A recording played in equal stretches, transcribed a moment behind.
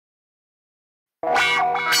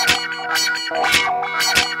I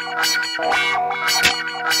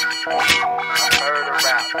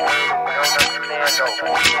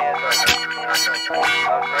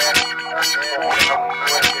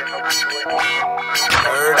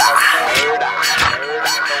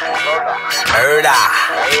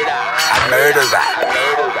murder rap.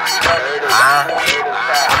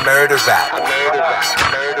 I murder rap.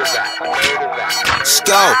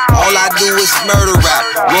 Go. All I do is murder rap.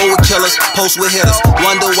 Roll with killers, post with hitters.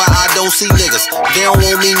 Wonder why I don't see niggas. They don't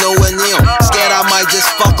want me nowhere near them. Scared I might just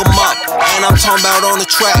fuck them up. And I'm talking about on the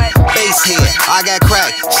track. Bass head, I got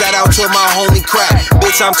crack. Shout out to my homie Crack.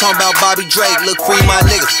 Bitch, I'm talking about Bobby Drake. Look, free my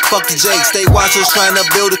niggas. Fuck the Jakes. They watchers trying to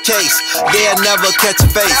build a case. They'll never catch a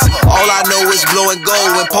face. All I know is blowing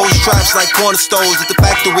gold and post traps like corner stores. At the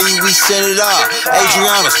factory, we send it up.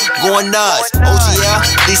 Adriana's going nuts. OTL,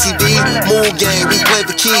 DCB, Move Gang. We play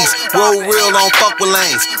for keys. Roll real, don't fuck with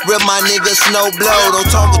lanes. Rip my nigga Snow Blow. Don't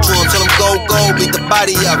talk to him, tell him go. Beat the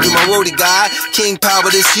body up. You my roadie guy. King Power,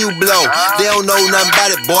 this you blow. They don't know nothing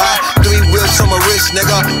about it, boy. 3 whips, I'm a rich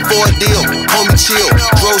nigga. 4 deal, homie chill.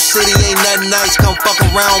 Dro City ain't nothing nice. Come fuck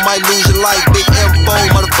around, might lose your life. Big info,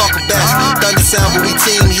 motherfucker best. Thunder sound, but we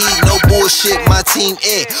team heat. No bullshit, my team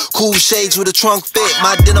it. Cool shades with a trunk fit.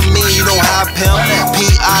 My denim mean, you know how I pimp.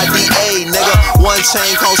 P-I-D-A, nigga. 1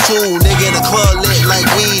 chain cost 2, nigga. In the club lit like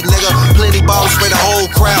weed, nigga. Plenty bottles for the whole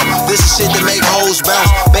crowd. This is shit that make hoes bounce.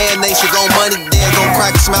 Bad nation gon' money there, gon'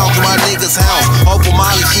 crack a smile to my nigga's house. Hope for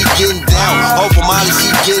Molly, she getting down. Hope for Molly,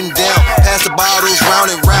 she getting down. Pass the bottles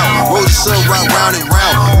round and round. Roll the syrup round and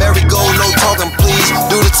round. Mary Gold, no talking, please.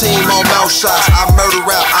 Do the team on mouth shots. I murder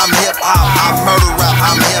rap, I'm hip hop. I murder rap,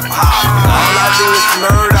 I'm hip hop. All I do is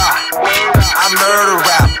murder. I murder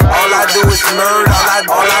rap. All I do is murder.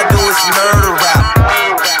 All I do is murder rap.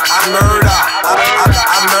 I murder.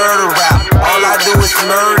 I murder rap. All I do is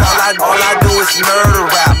murder. All I do is murder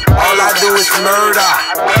rap. All I do is murder.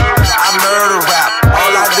 I murder rap.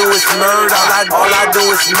 All I do is murder. All I do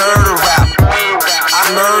is murder rap. I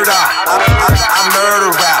murder. I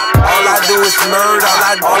murder rap. All I do is murder.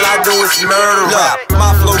 All I do is murder rap.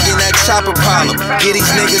 My flow get that chopper problem. Get these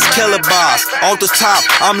niggas killer bars. Off the top,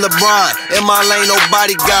 I'm LeBron. In my lane, no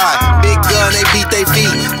bodyguard. Big gun, they beat they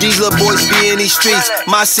feet. These little boys be in these streets.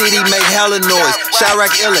 My city make hella noise.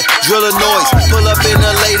 Chirac illin', driller noise. Pull up in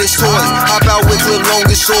the latest toys. Hop out with the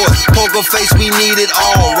longest swords. Poker face, we need it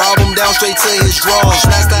all. Rob him down straight to his drawers.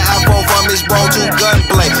 Snatch the apple from his bra to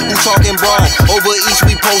gunplay. Who talking brawl? Over east,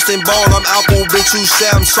 we posting ball. I'm Apple, bitch, you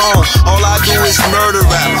Samsung. All I do is murder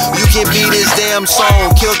rap. You can beat this damn song.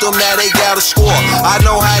 Killed them, now they got a score. I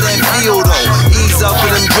know how that feel though. Ease up for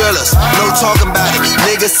them drillers. No talking about it.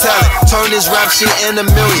 Niggas tell it. Turn this rap shit in $1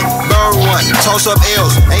 million. Burn one. Toss up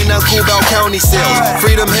L's. Ain't nothing cool about county sales.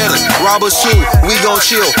 Freedom hitters. Robbers too. We gon'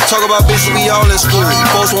 chill. Talk about bitches, we all in school.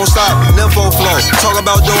 Folks won't stop. Nympho flow. Talk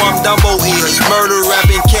about though I'm Dumbo ears. Murder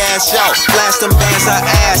rapping cash out. Blast them bands, I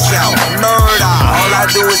ass out. Murder. All I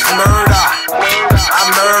do is murder. I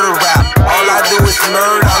murder rap. All I do is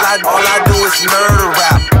murder. All I do is murder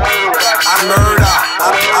rap. I murder.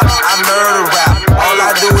 I murder rap. All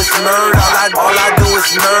I do is murder. All I do is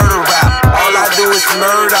murder rap. All I do is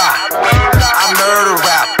murder. I murder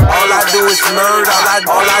rap. All I do is murder.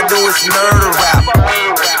 All I do is murder rap.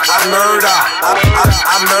 I murder.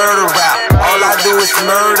 I murder rap. All I do is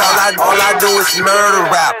murder. All I do is murder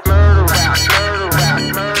rap.